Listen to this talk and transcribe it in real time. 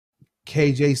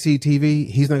KJC TV,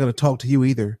 he's not going to talk to you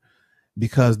either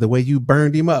because the way you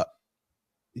burned him up,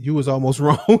 you was almost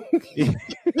wrong.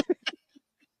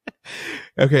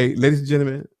 Okay, ladies and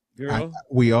gentlemen,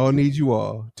 we all need you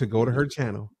all to go to her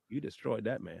channel. You destroyed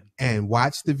that man. And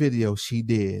watch the video she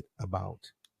did about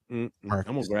I'm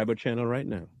going to grab her channel right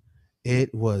now.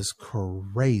 It was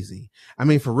crazy. I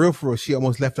mean, for real, she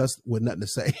almost left us with nothing to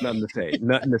say.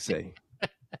 Nothing to say.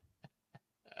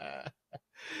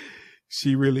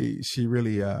 She really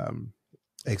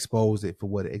exposed it for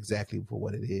what it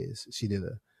is. She did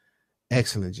an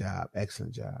excellent job.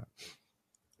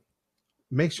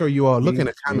 Make sure you all look in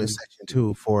the comment section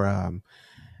too for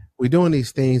we're doing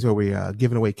these things where we're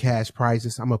giving away cash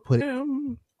prizes. I'm gonna put it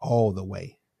all the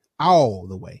way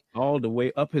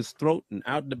up his throat and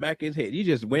out the back of his head. You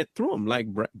just went through him like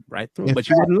right through him. But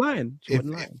you wasn't lying.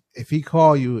 If he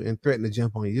call you and threaten to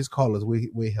jump on you, just call us.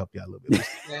 We'll help you out a little bit.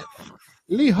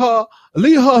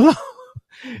 Leah.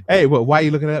 Hey, well, why are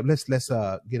you looking it up? Let's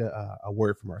get a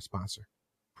word from our sponsor,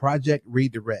 Project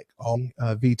Redirect. All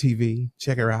VTV.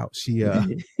 Check her out. She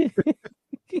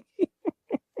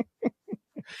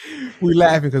we're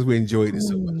laughing because we enjoyed it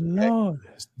so much. Lord.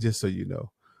 Just so you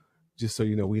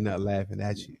know, we're not laughing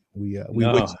at you. We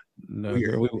watch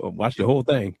the whole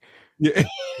thing. Yeah.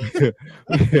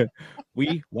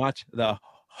 We watch the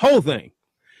whole thing.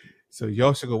 So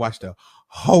y'all should go watch the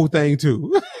whole thing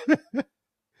too.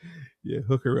 Yeah,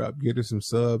 hook her up, get her some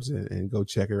subs, and go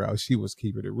check her out. She was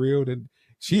keeping it real. Then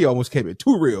she almost kept it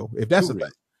too real. If that's a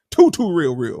thing, too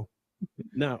real.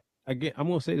 Now, again, I'm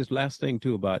gonna say this last thing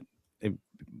too about.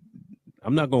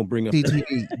 I'm not gonna bring up.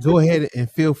 Go ahead and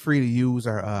feel free to use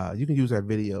our. You can use our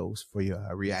videos for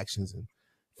your reactions and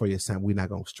for your son. We're not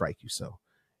gonna strike you, so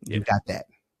you got that.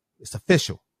 It's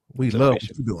official. We love what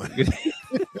you're doing.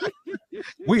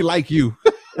 We like you.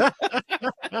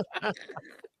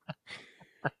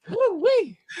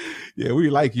 Yeah, we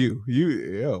like you.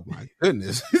 Oh my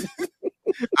goodness.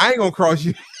 I ain't gonna cross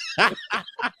you.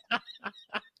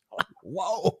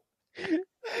 Whoa.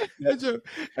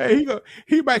 Hey,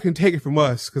 he might can take it from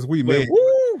us because we made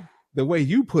the way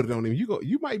you put it on him.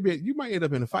 You might end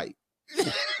up in a fight.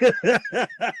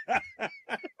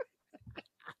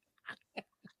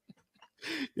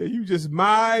 Yeah, you just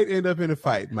might end up in a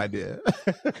fight, my dear.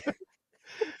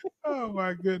 Oh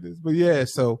my goodness. But yeah,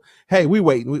 so hey, we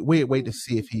wait to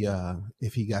see if he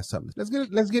got something. Let's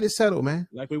get it settled, man.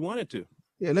 Like we wanted to.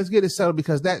 Yeah, let's get it settled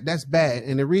because that's bad.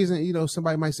 And the reason,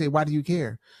 somebody might say, why do you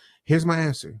care? Here's my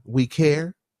answer. We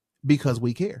care because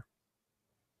we care.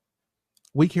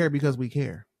 We care because we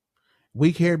care.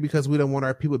 We care because we don't want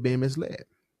our people being misled.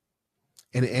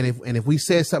 And if we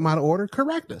said something out of order,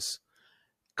 correct us.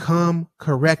 Come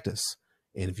correct us.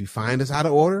 And if you find us out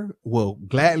of order, we'll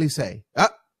gladly say,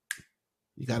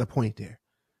 you got a point there.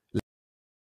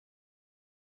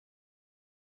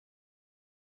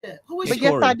 Who is but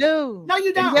yes, I do. No,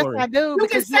 you don't. Yes, I do. You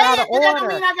can say it, but that don't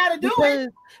mean I gotta do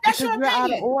it. That's your opinion. You're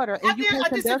out of order, and you can't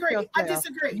conduct yourself. I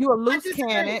disagree. You a loose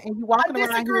cannon, and you walking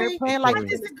around here playing like you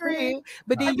disagree.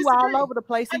 But then you all over the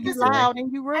place, and you loud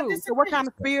and you rude. So what kind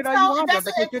of spirit are you under?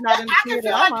 Because you're not in the spirit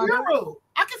that I'm under.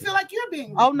 I can feel like you're being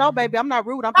rude. Oh no, baby, I'm not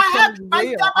rude. I'm just telling you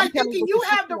real. I'm thinking you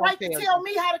have the right to tell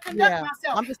me how to conduct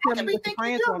myself. I'm just telling you what your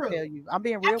friends want to tell you. I'm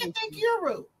being real. I can think you're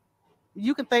rude.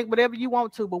 You can think whatever you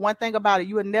want to, but one thing about it,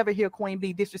 you will never hear Queen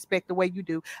B disrespect the way you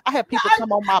do. I have people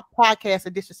come on my podcast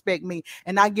and disrespect me,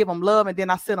 and I give them love, and then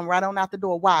I send them right on out the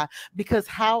door. Why? Because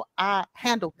how I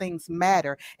handle things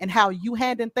matter, and how you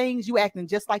handling things, you acting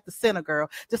just like the center girl,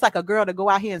 just like a girl to go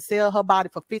out here and sell her body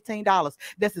for $15.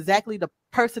 That's exactly the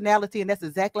personality, and that's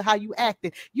exactly how you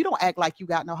acting. You don't act like you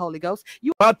got no Holy Ghost.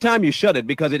 About time you shut it,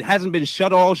 because it hasn't been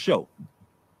shut all show.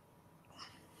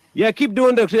 Yeah, keep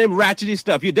doing the same ratchety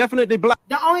stuff. You're definitely black.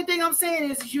 The only thing I'm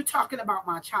saying is you talking about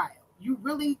my child. You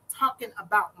really talking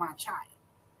about my child.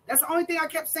 That's the only thing I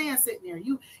kept saying sitting there.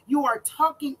 You are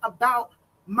talking about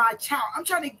my child. I'm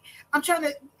trying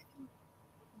to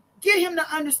get him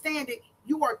to understand it.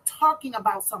 You are talking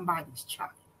about somebody's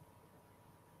child.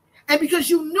 And because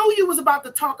you knew you was about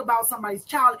to talk about somebody's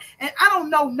child, and I don't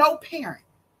know no parent,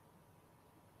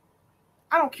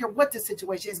 I don't care what the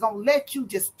situation is, going to let you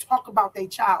just talk about their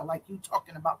child like you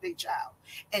talking about their child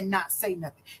and not say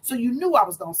nothing. So you knew I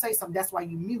was going to say something. That's why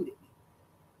you muted me.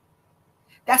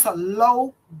 That's a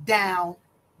low down,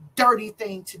 dirty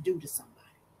thing to do to somebody.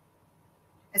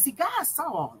 And see, God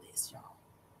saw all this, y'all.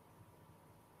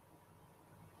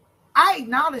 I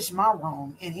acknowledge my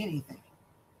wrong in anything.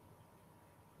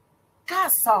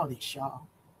 God saw this, y'all.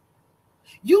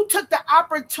 You took the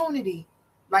opportunity,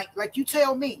 like you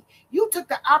tell me, you took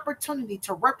the opportunity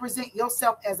to represent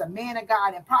yourself as a man of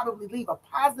God and probably leave a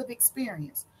positive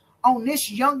experience on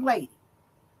this young lady.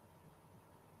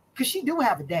 Because she do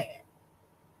have a dad.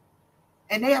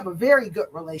 And they have a very good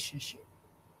relationship.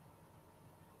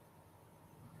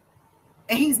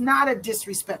 And he's not a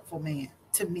disrespectful man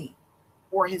to me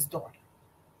or his daughter.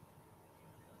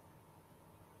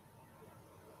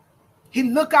 He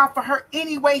look out for her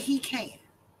any way he can.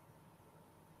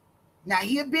 Now,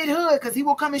 he a bit hood because he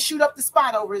will come and shoot up the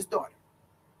spot over his daughter.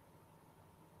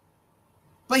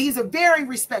 But he's a very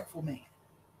respectful man.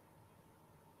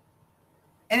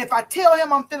 And if I tell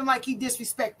him I'm feeling like he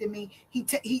disrespected me, he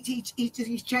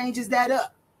changes that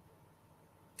up.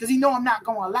 Because he know I'm not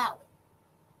going to allow it.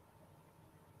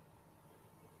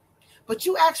 But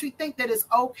you actually think that it's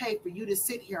okay for you to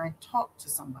sit here and talk to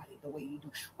somebody the way you do,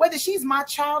 whether she's my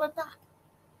child or not.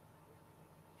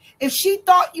 If she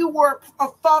thought you were a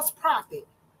false prophet,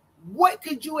 what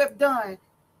could you have done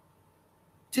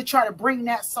to try to bring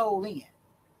that soul in?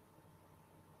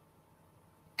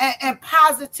 And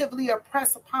positively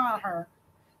oppress upon her,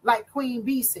 like Queen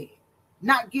Bee said.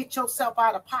 Not get yourself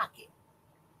out of pocket.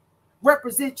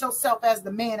 Represent yourself as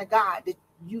the man of God that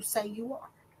you say you are.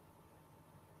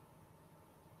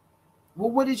 Well,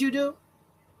 what did you do?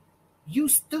 You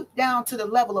stooped down to the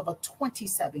level of a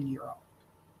 27-year-old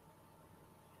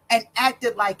and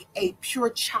acted like a pure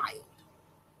child.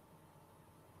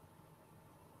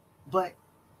 But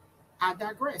I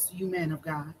digress, you man of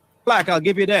God. Black, I'll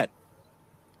give you that.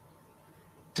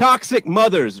 Toxic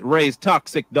mothers raise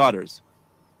toxic daughters.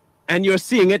 And you're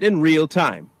seeing it in real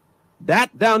time.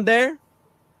 That down there,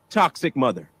 toxic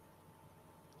mother.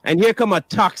 And here come a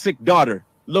toxic daughter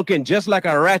looking just like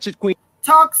a ratchet queen.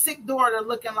 Toxic daughter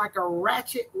looking like a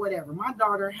ratchet whatever. My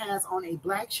daughter has on a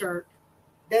black shirt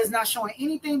that is not showing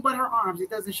anything but her arms. It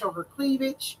doesn't show her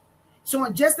cleavage.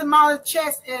 Showing just the amount of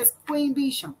chest as Queen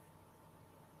Bee showing.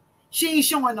 She ain't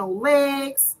showing no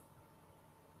legs.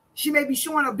 She may be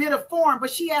showing a bit of form,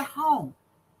 but she at home.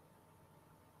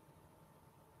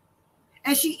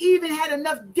 And she even had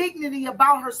enough dignity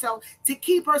about herself to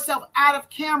keep herself out of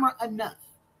camera enough.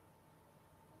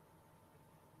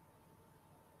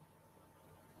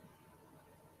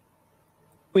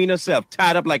 Queen herself,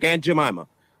 tied up like Aunt Jemima.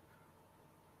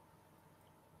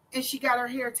 And she got her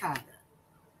hair tied up.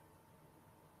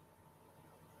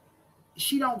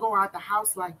 She don't go out the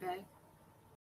house like that.